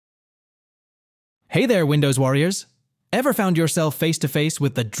Hey there, Windows warriors! Ever found yourself face-to-face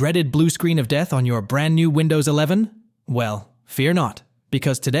with the dreaded blue screen of death on your brand new Windows 11? Well, fear not,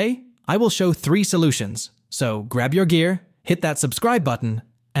 because today I will show 3 solutions. So grab your gear, hit that subscribe button,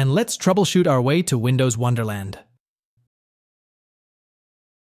 and let's troubleshoot our way to Windows Wonderland.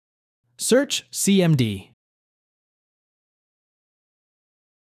 Search CMD.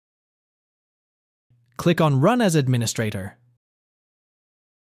 Click on Run as Administrator.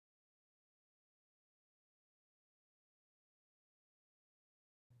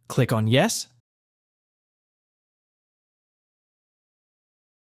 Click on Yes.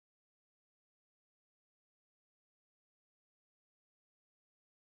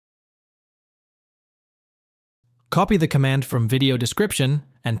 Copy the command from video description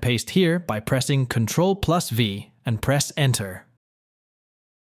and paste here by pressing Ctrl+V and press Enter.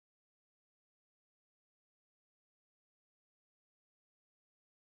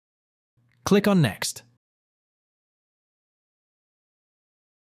 Click on Next.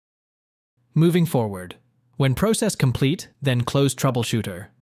 Moving forward. When process complete, then close Troubleshooter.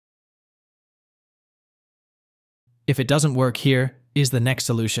 If it doesn't work here, is the next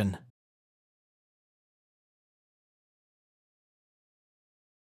solution.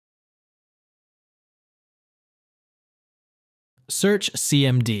 Search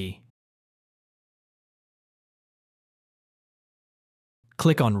CMD.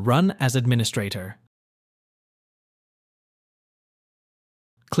 Click on Run as Administrator.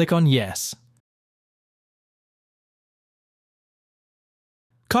 Click on Yes.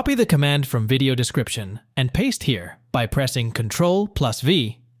 Copy the command from video description and paste here by pressing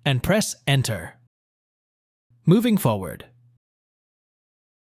Ctrl+V and press Enter. Moving forward.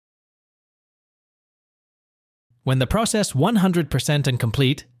 When the process 100% and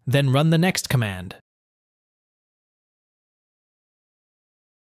complete, then run the next command.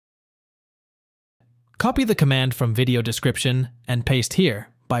 Copy the command from video description and paste here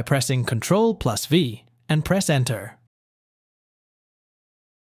by pressing Ctrl+V and press Enter.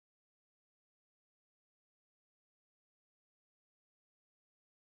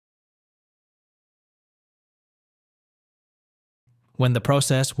 When the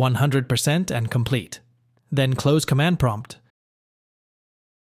process 100% and complete, then close command prompt.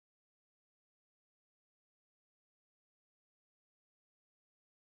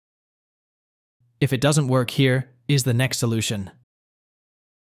 If it doesn't work here, is the next solution.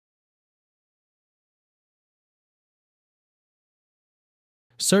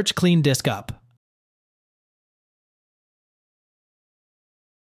 Search Clean Disk Up.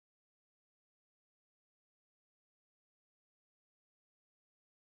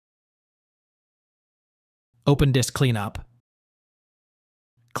 Open Disk Cleanup.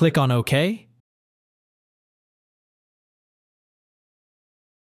 Click on OK.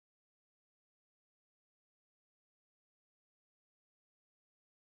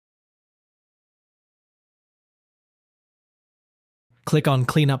 Click on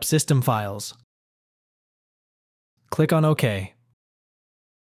Clean Up System Files. Click on OK.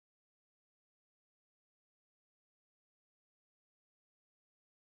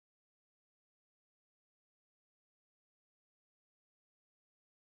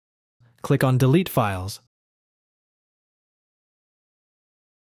 Click on Delete Files.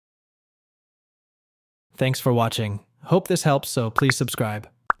 Thanks for watching. Hope this helps, so please subscribe.